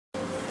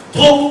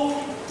proof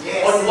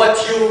on what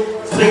you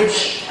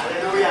preach.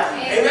 Hallelujah.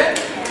 Amen?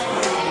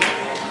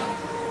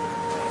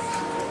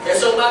 Kaya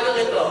sa umagang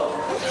ito,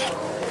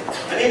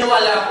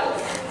 naniniwala ko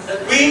that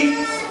we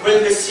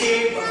will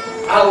receive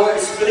our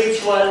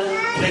spiritual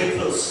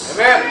breakthroughs.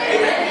 Amen.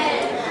 Amen.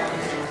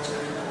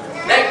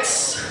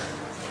 Next,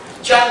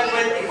 John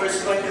 20,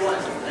 verse 21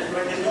 and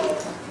 22.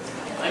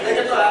 Ay,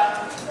 ganito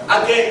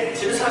Again,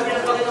 sinasabi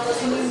ng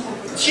Panginoon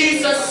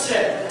Jesus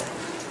said,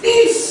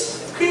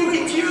 peace be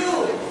with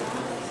you.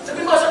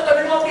 Sabi mo sa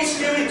tabi mo,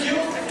 peace be with you.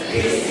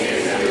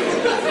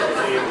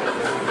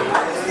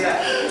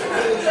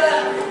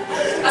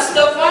 As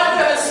the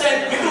Father has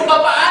sent me, kung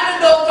paano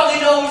daw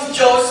Panginoong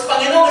Diyos,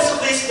 Panginoong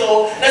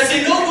Jesucristo, na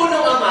sinugo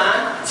ng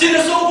Ama,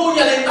 sinusugo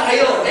niya rin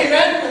tayo.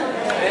 Amen?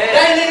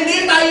 Dahil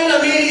hindi tayo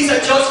namili sa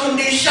Diyos,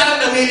 kundi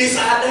siya namili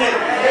sa atin.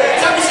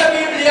 Sabi sa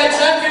Biblia,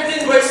 John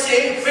 15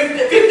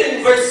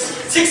 verse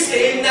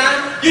 16,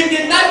 na you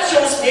did not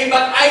choose me,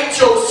 but I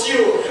chose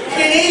you.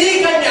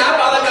 Pinili ka niya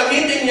para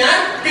gamitin niya,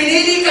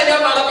 pinili ka niya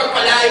para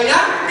pagpalain niya,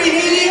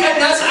 pinili ka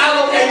niya sa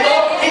araw na ito,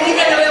 hindi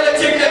ka niya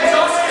nalagsyag ng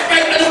Diyos,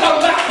 kahit ano pang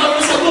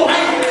bakit sa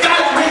buhay,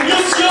 God will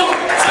use you.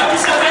 Sabi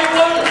sa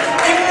Bible,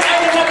 if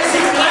anyone is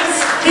in Christ,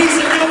 he's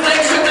a new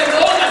creation, and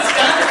all that's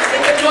God,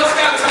 and the Diyos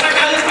ka, sa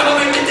kagalit para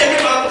may tintin,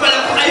 para pala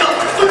po kayo,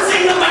 kung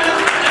sino man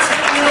ang nasa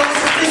Panginoon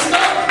sa Kristo,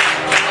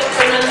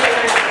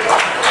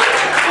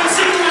 kung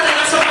sino man ang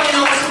nasa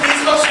Panginoon sa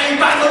Kristo, siya ay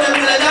bago ng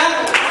nilala.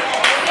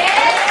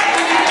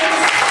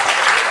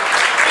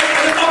 Kahit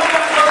ano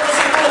pang bakit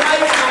sa buhay,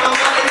 mga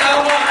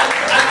makakitawa,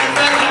 at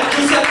itan, at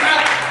kusap ka,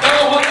 pero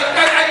huwag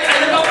ka, kahit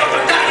ano pa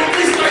papagda, in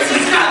Kristo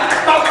Jesus ka,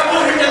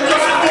 papaguhin ng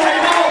Diyos ang buhay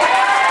mo.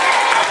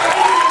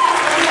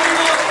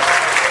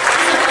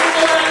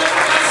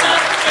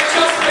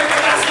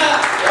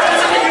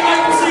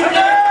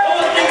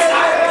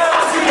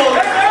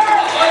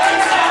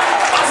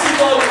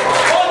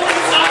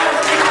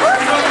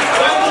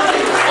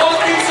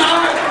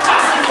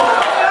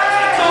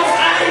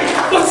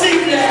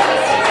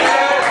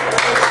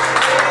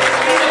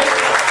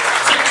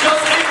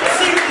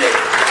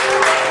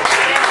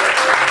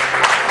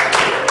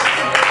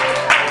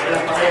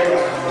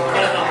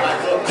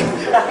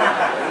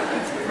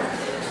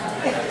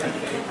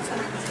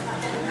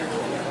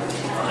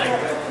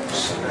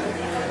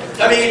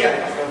 Sabi niya,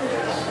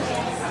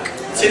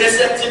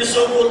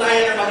 sinusubo tayo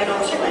ng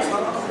Panginoon sa Kristo.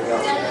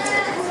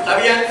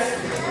 Sabi yan,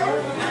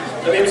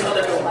 sabi mo sa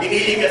katabi mo,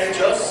 pinili ka ng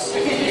Diyos,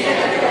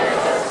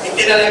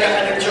 itinalaga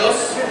ka ng Diyos,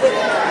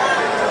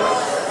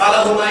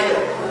 para humayo.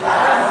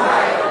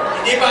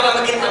 Hindi para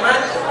maging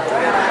tamad.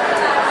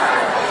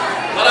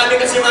 Marami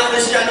kasi mga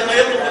Kristiyano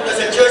ngayon, pupunta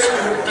sa church,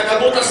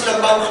 tagabutas ng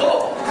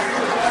bangko.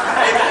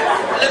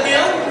 Alam mo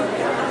yun?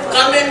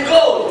 Come and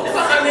go. Di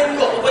ba come and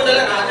go? Pupunta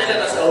lang natin na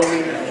nasa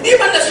uwi na. Hindi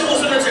ba na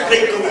sumusunod sa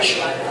Great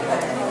Commission?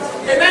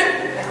 Amen?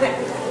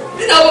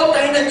 Tinawag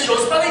tayo ng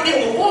Diyos para hindi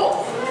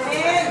umupo.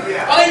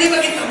 Para hindi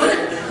maging tamad.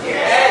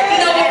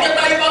 Tinawag niya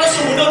tayo para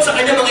sumunod sa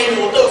kanya mga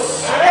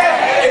inutos.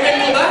 Amen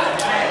mo ba?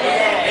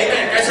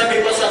 Amen. Kaya sabi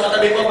mo sa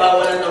katabi mo,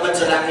 bawal ang tamad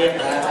sa langit.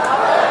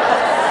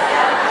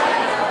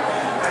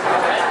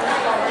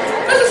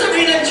 Kasi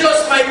sabihin ng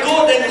Diyos, my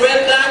good and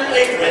well done,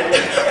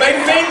 my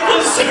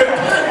faithful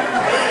servant.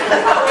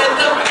 Well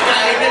done,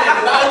 pagkain na rin.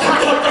 Bawal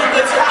ang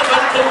tamad sa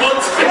tamad ng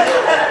months.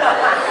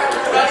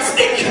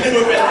 Steak yun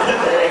yung well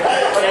done.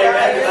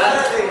 Amen, diba?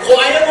 Kung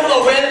ayaw mo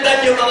ma-well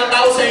done yung mga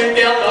tao sa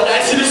impyerno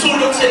dahil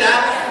sinusulog sila,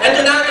 ito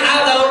na ang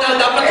araw na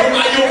dapat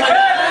humayo ka.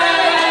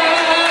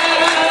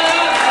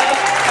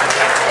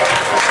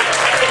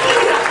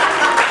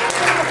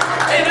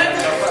 Amen?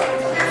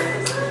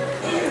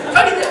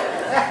 Sabi niya.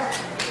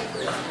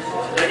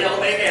 Sabi niya ako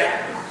ba kaya?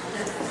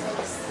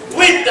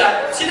 With that,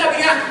 sinabi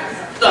niya,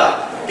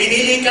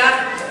 pinili ka,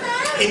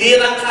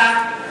 hinirang ka,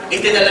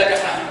 itinalaga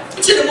ka.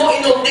 Sino mo,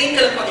 in-ordain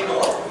ka ng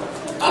Panginoon?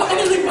 Ako ka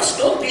nila yung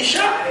pastor, di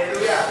siya.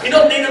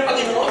 In-ordain ng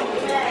Panginoon.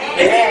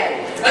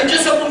 Amen. Ang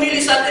Diyos ang pumili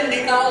sa atin,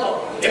 di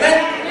tao. Amen?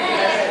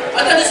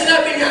 At ano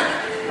sinabi niya?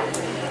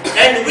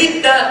 And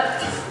with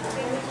that,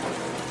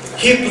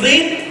 He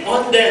breathed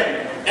on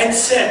them and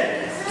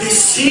said,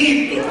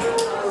 receive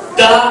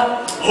the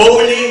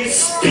Holy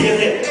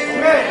Spirit.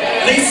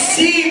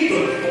 Receive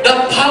the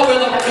power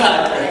of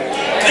God.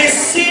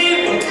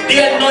 Receive the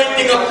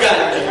anointing of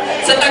God.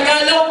 Sa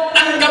Tagalog,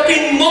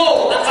 tanggapin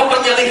mo ang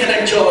kapangyarihan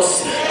ng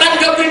Diyos.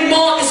 Tanggapin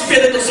mo ang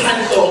Espiritu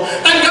Santo.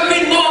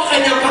 Tanggapin mo ang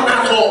kanyang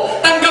pangako.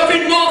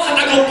 Tanggapin mo ang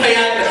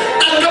katagumpayan.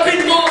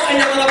 Tanggapin mo ang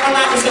kanyang mga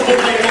pangako sa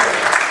buhay mo.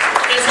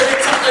 Kaya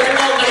sabihin sa tabi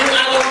mo, ngayong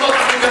araw ko,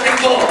 tanggapin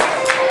ko.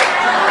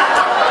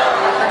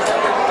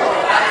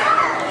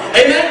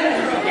 Amen?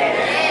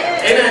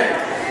 Amen.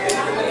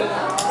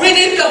 We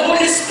need the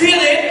Holy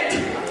Spirit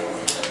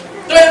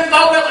to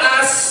empower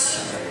us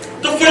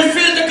to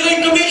fulfill the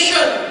Great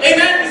Commission.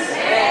 Amen?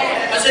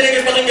 Kasi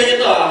naging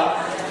pakinggan ito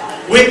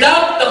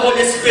without the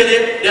Holy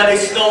Spirit, there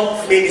is no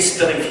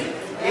ministry.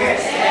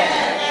 Yes.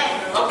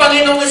 Ang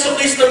Panginoong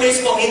Jesucristo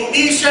mismo,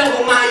 hindi siya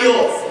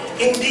humayo,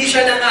 hindi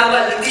siya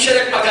nangaral, hindi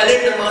siya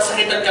nagpagaling ng mga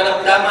sakit at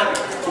karamdaman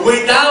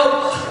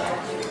without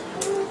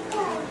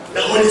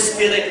the Holy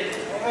Spirit.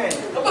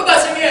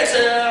 Mababasa niya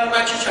sa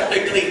Matthew chapter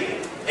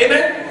 3.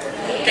 Amen?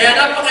 Kaya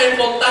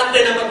napaka-importante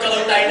na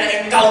magkaroon tayo na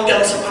encounter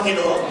sa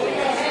Panginoon.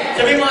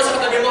 Sabi mo sa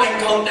katabi mo,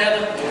 encounter.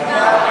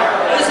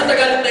 Ano sa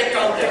Tagalog na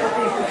encounter?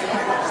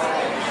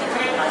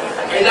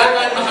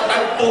 Kailangan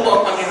makatagpo mo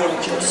ang Panginoon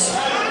Diyos.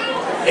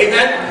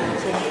 Amen?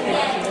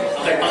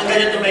 Okay, pakinggan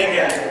niyo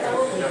tumahiga.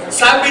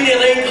 Sabi ni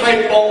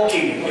Reinhard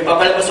Bonnke,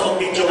 ipapalabas akong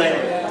video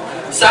ngayon.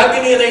 Sabi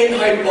ni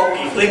Reinhard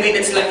Bonnke, 3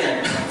 minutes lang yan.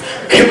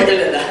 Kaya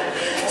magalala.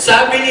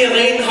 Sabi ni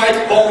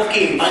Reinhard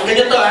Bonnke, pakinggan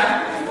niyo to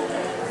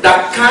the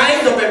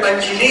kind of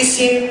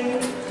evangelism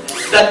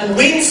that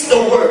wins the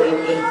world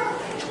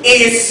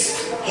is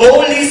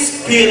Holy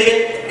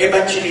Spirit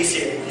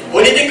evangelism.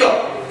 Ulitin ko.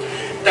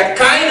 The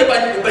kind of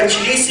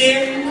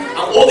evangelism,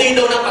 ang uri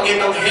daw ng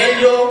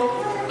pag-ebanghelyo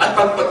at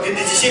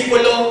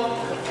pagdidisipulo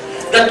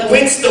that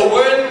wins the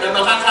world, na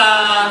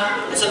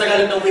sa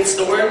Tagalog na wins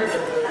the world,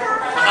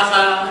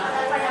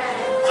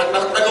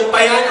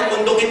 makatagumpayan ang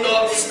mundong ito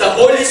is the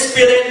Holy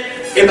Spirit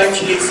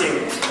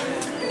evangelism.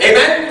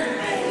 Amen?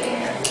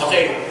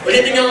 Okay,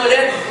 ulitin nga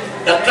ulit.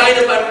 The kind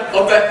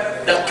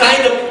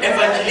of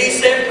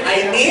evangelism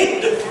I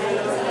need.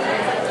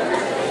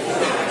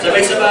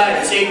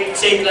 Sabay-sabay,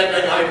 say it like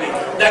an army.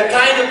 The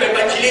kind of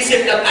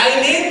evangelism that I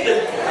need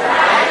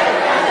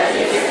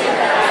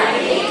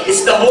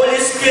is the Holy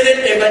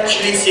Spirit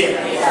evangelism.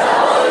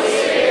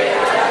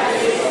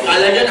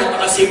 Kala niya,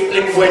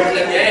 napakasimpleng word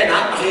lang yan.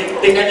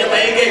 Tingnan niyo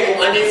maigi kung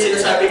ano yung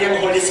sinasabi niya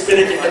ng Holy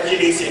Spirit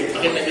evangelism.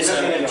 Pakita niyo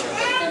sa amin.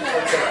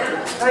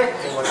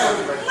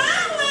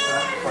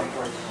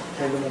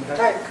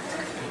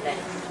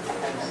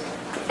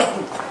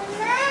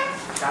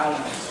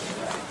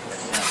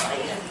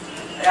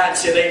 Ayan,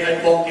 si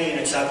Reinhard Bonnke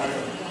nagsabi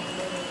nun.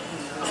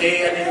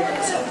 Okay, ano yung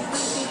nagsabi?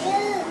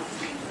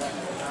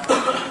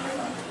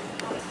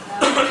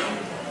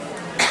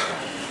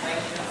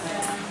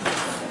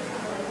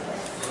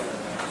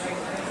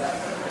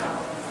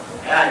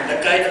 Ayan, the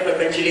kind of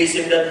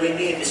evangelism that we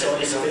need is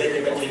Holy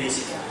Spirit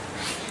evangelism.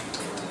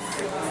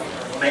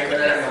 May ko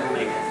na lang